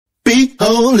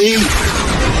holy.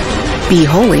 Be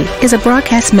Holy is a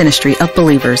broadcast ministry of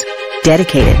believers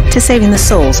dedicated to saving the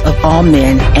souls of all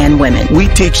men and women. We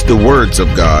teach the words of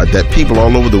God that people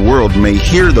all over the world may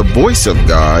hear the voice of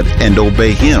God and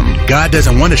obey Him. God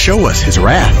doesn't want to show us His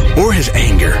wrath or His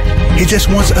anger. He just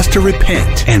wants us to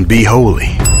repent and be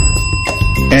holy.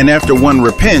 And after one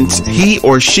repents, he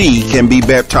or she can be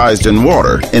baptized in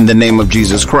water in the name of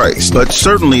Jesus Christ, but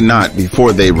certainly not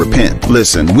before they repent.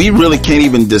 Listen, we really can't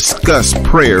even discuss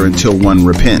prayer until one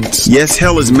repents. Yes,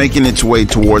 hell is making its way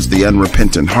towards the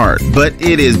unrepentant heart, but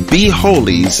it is Be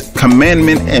Holy's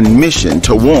commandment and mission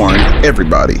to warn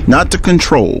everybody, not to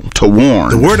control, to warn.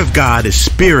 The Word of God is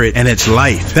spirit and it's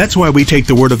life. That's why we take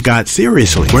the Word of God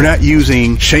seriously. We're not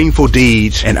using shameful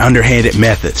deeds and underhanded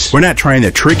methods. We're not trying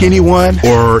to trick anyone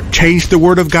or change the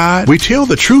Word of God. We tell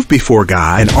the truth before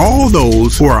God, and all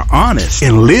those who are honest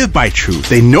and live by truth,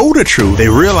 they know the truth, they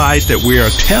realize that we are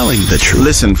telling the truth.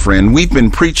 Listen, friend, we've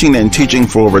been preaching and teaching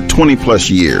for over 20 plus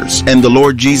years, and the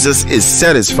Lord Jesus is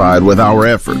satisfied with our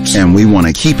efforts, and we want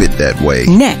to keep it that way.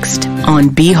 Next on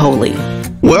Be Holy.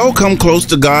 Well, come close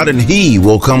to God and He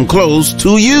will come close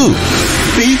to you.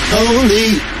 Be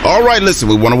holy. All right, listen,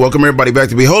 we want to welcome everybody back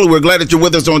to Be Holy. We're glad that you're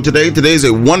with us on today. Today's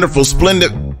a wonderful,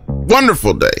 splendid,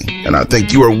 wonderful day. And I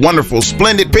think you are wonderful,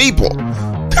 splendid people.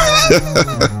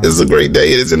 It's a great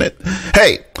day, isn't it?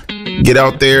 Hey, get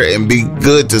out there and be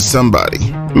good to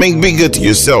somebody. I mean, be good to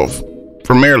yourself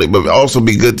primarily, but also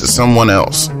be good to someone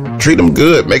else. Treat them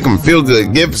good. Make them feel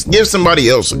good. Give somebody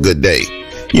else a good day.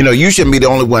 You know, you shouldn't be the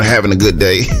only one having a good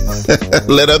day.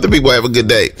 Let other people have a good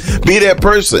day. Be that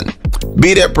person.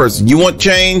 Be that person. You want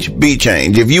change? Be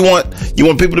change. If you want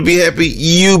people to be happy,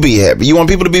 you be happy. You want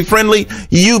people to be friendly?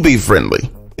 You be friendly.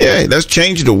 Yeah, let's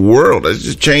change the world. Let's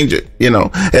just change it. You know,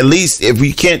 at least if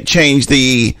we can't change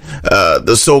the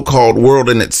so-called world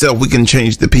in itself, we can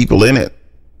change the people in it.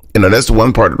 You know, that's the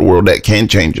one part of the world that can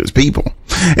change is people.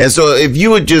 And so if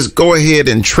you would just go ahead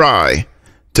and try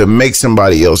to make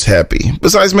somebody else happy,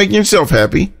 besides making yourself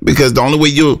happy, because the only way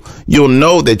you'll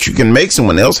know that you can make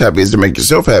someone else happy is to make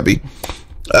yourself happy.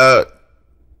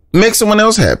 Make someone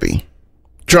else happy.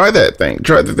 Try that thing.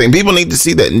 Try the thing. People need to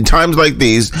see that in times like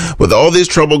these, with all this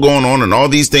trouble going on and all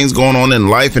these things going on in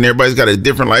life, and everybody's got a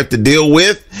different life to deal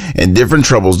with and different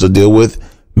troubles to deal with.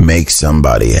 Make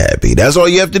somebody happy. That's all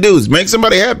you have to do is make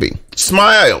somebody happy.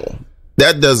 Smile.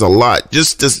 That does a lot.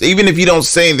 Just even if you don't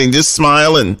say anything, just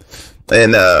smile and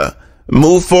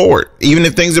move forward. Even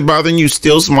if things are bothering you,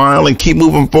 still smile and keep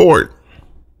moving forward.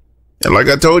 And like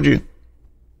I told you,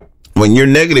 when you're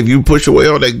negative, you push away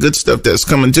all that good stuff that's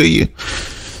coming to you.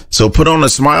 So put on a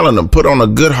smile and put on a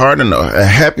good heart and a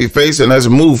happy face, and let's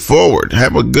move forward.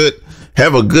 Have a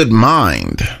good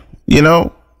mind. You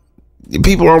know,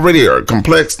 people already are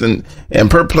complexed and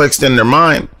perplexed in their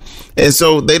mind. And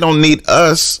so they don't need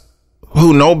us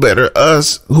who know better,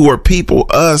 us who are people,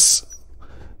 us,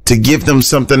 to give them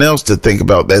something else to think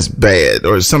about that's bad,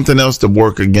 or something else to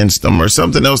work against them, or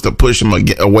something else to push them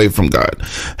away from God.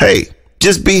 Hey,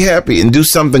 just be happy and do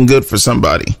something good for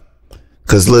somebody.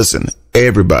 Because listen,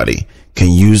 everybody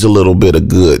can use a little bit of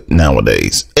good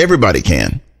nowadays. Everybody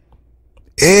can.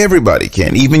 Everybody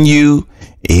can. Even you,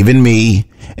 even me,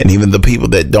 and even the people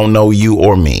that don't know you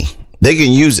or me. They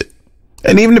can use it.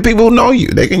 And even the people who know you,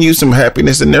 they can use some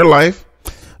happiness in their life.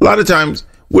 A lot of times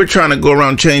we're trying to go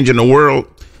around changing the world,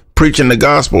 preaching the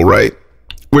gospel, right?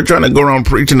 We're trying to go around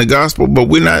preaching the gospel, but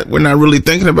we're not really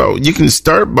thinking about, you can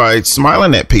start by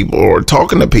smiling at people or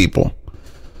talking to people,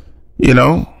 you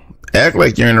know, act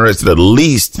like you're interested. At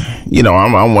least, you know,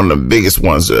 I'm one of the biggest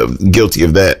ones guilty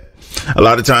of that. A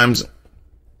lot of times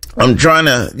I'm trying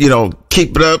to, you know,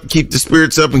 keep it up, keep the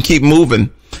spirits up and keep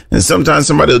moving. And sometimes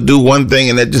somebody will do one thing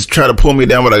and they just try to pull me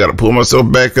down, but I got to pull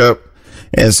myself back up.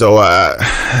 And so,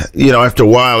 you know, after a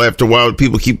while,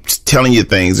 people keep telling you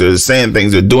things or saying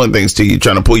things or doing things to you,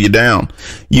 trying to pull you down.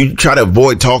 You try to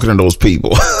avoid talking to those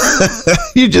people.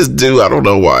 You just do. I don't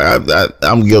know why.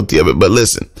 I'm guilty of it. But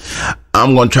listen,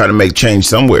 I'm going to try to make change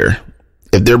somewhere.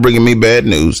 If they're bringing me bad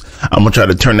news, I'm going to try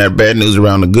to turn that bad news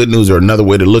around to good news, or another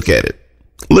way to look at it.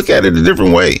 Look at it a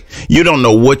different way. You don't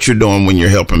know what you're doing when you're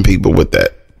helping people with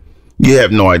that. You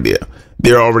have no idea.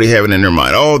 They're already having in their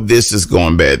mind, oh, this is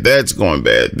going bad. That's going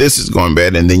bad. This is going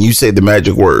bad. And then you say the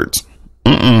magic words.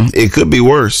 It could be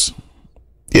worse.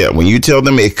 Yeah. When you tell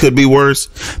them it could be worse,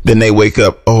 then they wake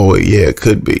up. Oh, yeah, it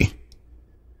could be.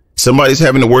 Somebody's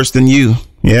having it worse than you.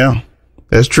 Yeah,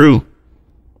 that's true.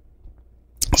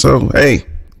 So, hey,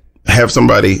 have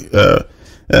somebody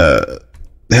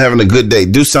having a good day.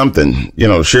 Do something, you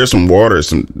know, share some water,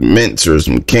 some mints or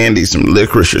some candy, some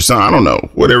licorice or something. I don't know.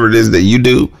 Whatever it is that you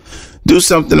do. Do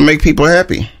something to make people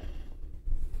happy.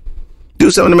 Do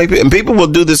do something to make people, and people will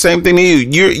do the same thing to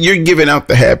you. You're giving out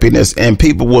the happiness, and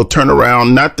people will turn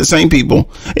around, not the same people.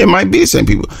 It might be the same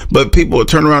people, but people will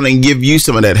turn around and give you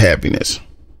some of that happiness.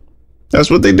 That's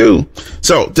what they do.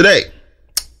 So today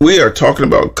we are talking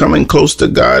about coming close to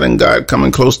God and God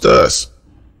coming close to us.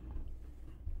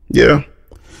 Yeah.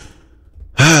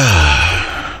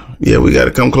 Yeah, we got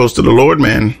to come close to the Lord,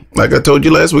 man. Like I told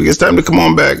you last week, it's time to come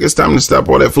on back. It's time to stop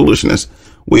all that foolishness.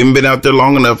 We haven't been out there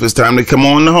long enough. It's time to come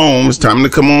on home. It's time to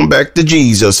come on back to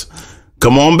Jesus.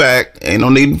 Come on back. Ain't no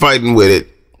need fighting with it.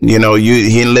 You know, he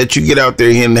didn't let you get out there.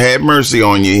 He didn't have mercy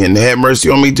on you. He didn't have mercy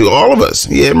on me too. All of us.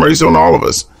 He had mercy on all of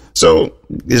us. So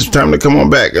it's time to come on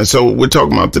back. And so we're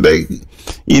talking about today,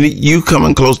 you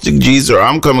coming close to Jesus, or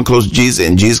I'm coming close to Jesus,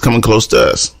 and Jesus coming close to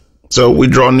us. So we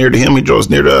draw near to him. He draws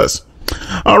near to us.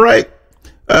 All right.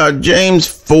 James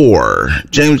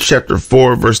chapter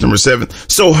 4, verse number 7.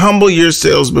 So humble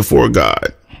yourselves before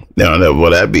God. Now,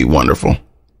 that'd be wonderful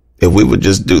if we would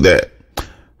just do that.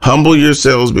 Humble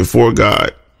yourselves before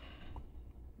God.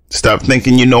 Stop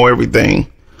thinking you know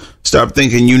everything. Stop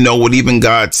thinking you know what even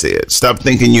God said. Stop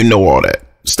thinking you know all that.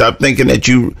 Stop thinking that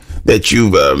you've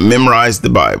memorized the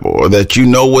Bible, or that you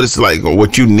know what it's like, or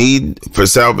what you need for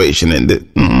salvation,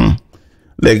 and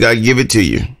let God give it to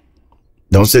you.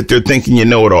 Don't sit there thinking you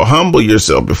know it all. Humble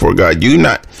yourself before God.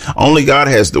 Only God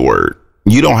has the word.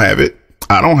 You don't have it.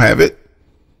 I don't have it.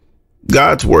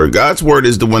 God's word. God's word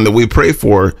is the one that we pray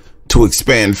for to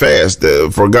expand fast,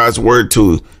 for God's word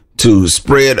to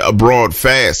spread abroad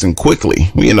fast and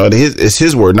quickly. You know, it's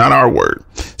his word, not our word.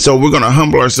 So we're going to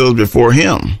humble ourselves before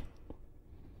him.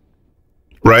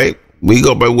 Right? We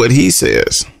go by what he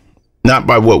says, not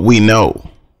by what we know.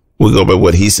 We go by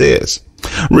what he says.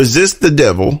 Resist the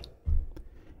devil,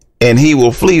 and he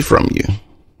will flee from you.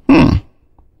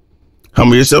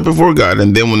 Humble yourself before God,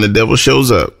 and then when the devil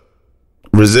shows up,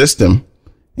 resist him,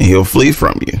 and he'll flee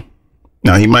from you.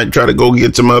 Now, he might try to go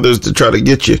get some others to try to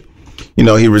get you. You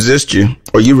know, he resists you,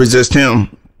 or you resist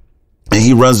him, and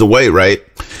he runs away, right?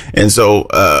 And so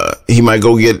he might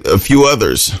go get a few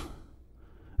others.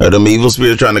 Them evil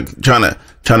spirits trying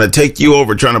to take you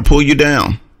over, trying to pull you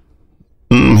down.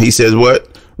 He says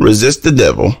what? Resist the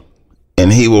devil,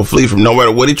 and he will flee from, no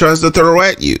matter what he tries to throw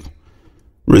at you.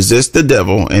 Resist the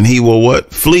devil, and he will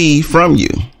what? Flee from you.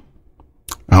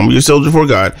 Humble yourselves before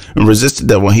God, and resist the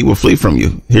devil, and he will flee from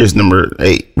you. Here's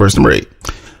verse number 8.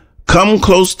 Come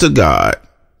close to God,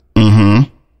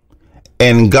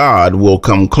 and God will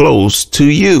come close to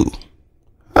you.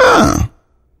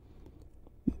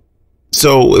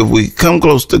 So if we come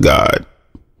close to God,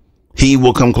 he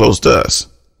will come close to us.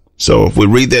 So if we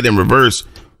read that in reverse,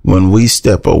 when we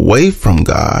step away from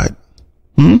God,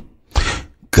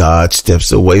 God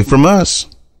steps away from us.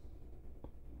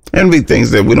 And big things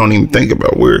that we don't even think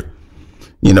about. We're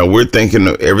thinking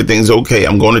everything's okay.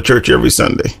 I'm going to church every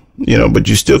Sunday, but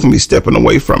you still can be stepping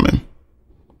away from him.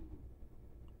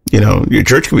 Your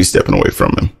church can be stepping away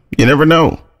from him. You never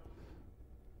know.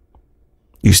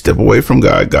 You step away from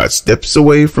God, God steps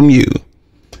away from you.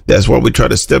 That's why we try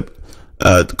to step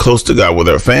close to God with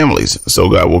our families, so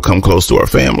God will come close to our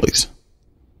families.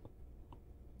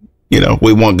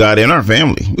 We want God in our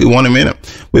family. We want him in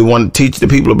it. We want to teach the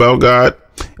people about God,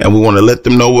 and we want to let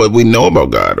them know what we know about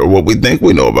God, or what we think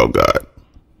we know about God,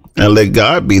 and let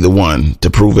God be the one to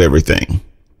prove everything.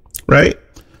 Right?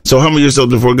 So humble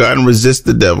yourself before God and resist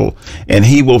the devil, and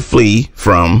he will flee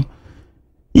from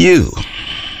you.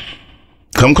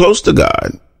 Come close to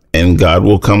God, and God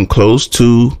will come close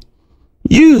to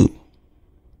you.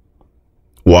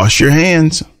 Wash your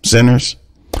hands, sinners.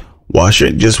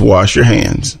 Just wash your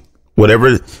hands.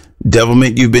 Whatever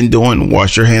devilment you've been doing,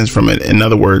 wash your hands from it. In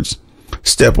other words,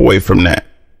 step away from that.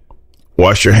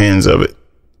 Wash your hands of it.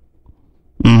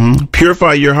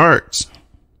 Purify your hearts,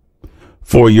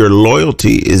 for your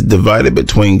loyalty is divided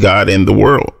between God and the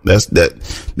world.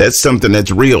 That's something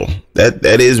that's real.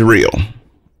 That is real.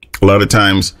 A lot of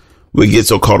times we get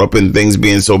so caught up in things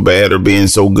being so bad or being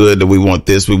so good that we want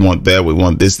this, we want that, we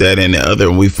want this, that, and the other.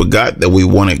 And we forgot that we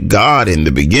wanted God in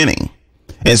the beginning.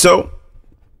 And so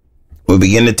we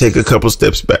begin to take a couple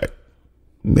steps back.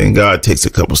 Then God takes a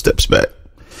couple steps back.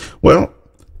 Well,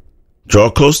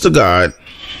 draw close to God,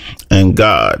 and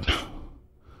God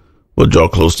will draw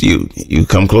close to you. You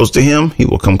come close to him, he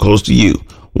will come close to you.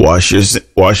 Wash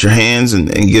your hands and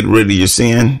get rid of your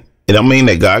sin. It don't mean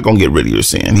that God gonna get rid of your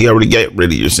sin. He already got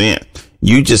rid of your sin.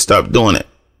 You just stop doing it.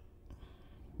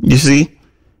 You see?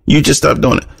 You just stop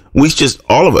doing it.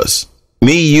 All of us,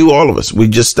 me, you, all of us, we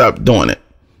just stop doing it.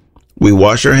 We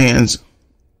wash our hands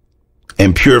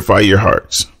and purify your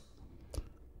hearts,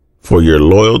 for your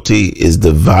loyalty is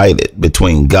divided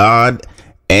between God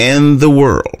and the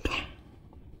world.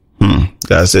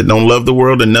 God said, don't love the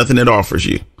world and nothing it offers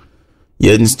you.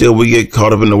 Yet and still we get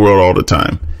caught up in the world all the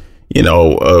time. You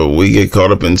know, we get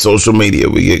caught up in social media.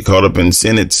 We get caught up in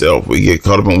sin itself. We get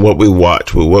caught up in what we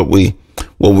watch, with what we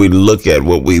look at,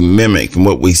 what we mimic, and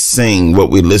what we sing, what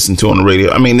we listen to on the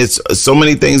radio. I mean, it's so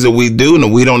many things that we do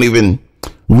and we don't even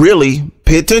really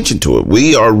pay attention to it.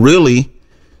 We are really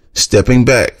stepping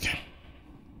back.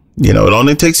 You know, it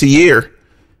only takes a year.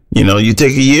 You know, you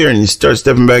take a year and you start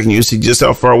stepping back and you see just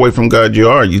how far away from God you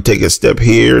are. You take a step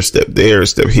here, a step there, a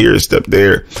step here, a step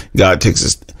there. God takes a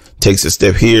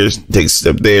step here, takes a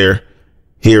step there,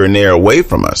 here and there away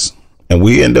from us. And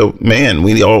we end up, man,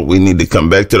 we need to come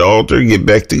back to the altar, get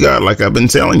back to God. Like I've been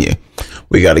telling you,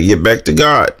 we got to get back to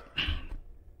God.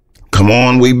 Come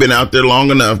on. We've been out there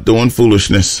long enough doing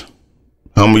foolishness.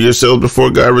 Humble yourselves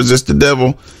before God, resist the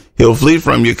devil. He'll flee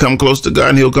from you. Come close to God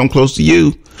and he'll come close to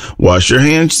you. Wash your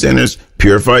hands, sinners.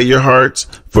 Purify your hearts,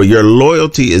 for your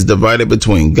loyalty is divided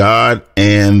between God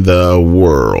and the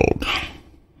world.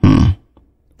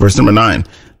 Verse number 9.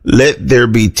 Let there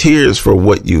be tears for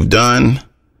what you've done.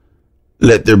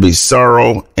 Let there be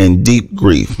sorrow and deep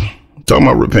grief. Talking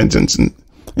about repentance and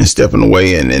stepping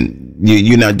away. And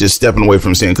you're not just stepping away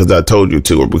from sin because I told you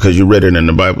to or because you read it in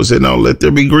the Bible. It said, no, let there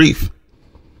be grief.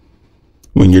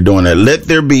 When you're doing that, let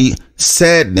there be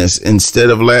sadness instead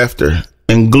of laughter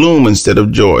and gloom instead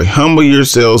of joy. Humble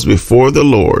yourselves before the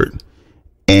Lord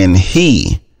and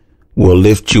he will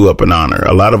lift you up in honor.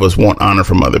 A lot of us want honor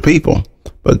from other people,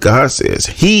 but God says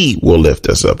he will lift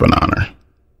us up in honor.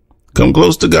 Come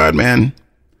close to God, man.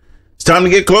 It's time to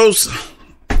get close.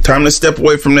 Time to step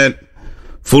away from that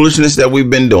foolishness that we've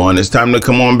been doing. It's time to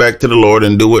come on back to the Lord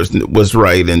and do what's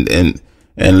right and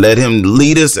let him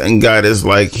lead us and guide us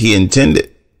like he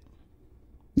intended.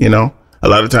 You know, a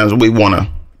lot of times we want to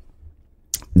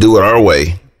do it our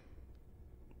way,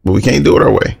 but we can't do it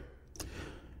our way. It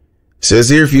says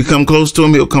here, if you come close to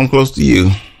him, he'll come close to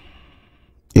you.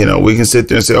 You know, we can sit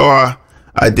there and say, oh,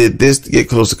 I did this to get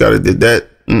close to God. I did that.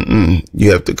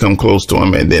 You have to come close to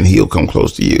him and then he'll come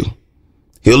close to you.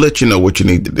 He'll let you know what you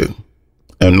need to do.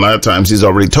 And a lot of times he's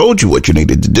already told you what you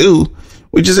needed to do.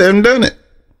 We just haven't done it.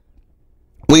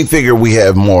 We figure we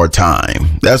have more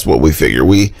time. That's what we figure.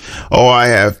 I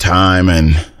have time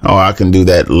and, I can do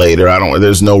that later.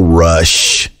 There's no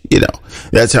rush. You know,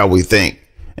 that's how we think.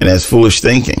 And that's foolish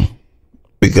thinking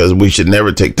because we should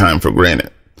never take time for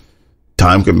granted.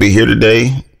 Time can be here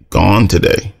today, gone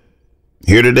today.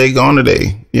 Here today, gone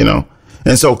today, you know.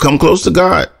 And so come close to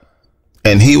God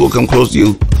and he will come close to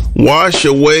you. Wash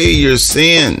away your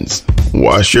sins.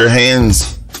 Wash your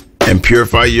hands and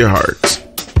purify your hearts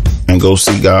and go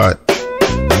see God.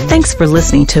 Thanks for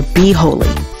listening to Be Holy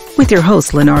with your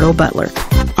host, Leonardo Butler.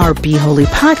 Our Be Holy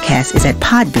podcast is at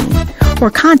Podbean or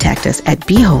contact us at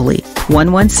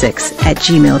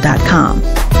beholy116@gmail.com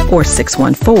or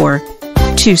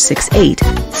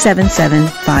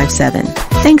 614-268-7757.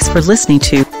 Thanks for listening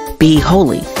to Be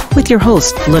Holy with your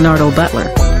host, Leonardo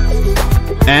Butler.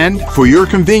 And for your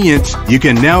convenience, you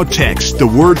can now text the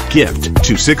word gift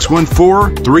to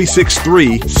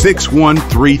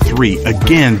 614-363-6133.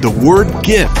 Again, the word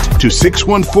gift to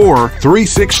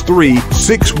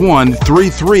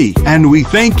 614-363-6133. And we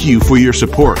thank you for your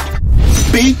support.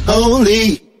 Be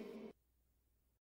holy.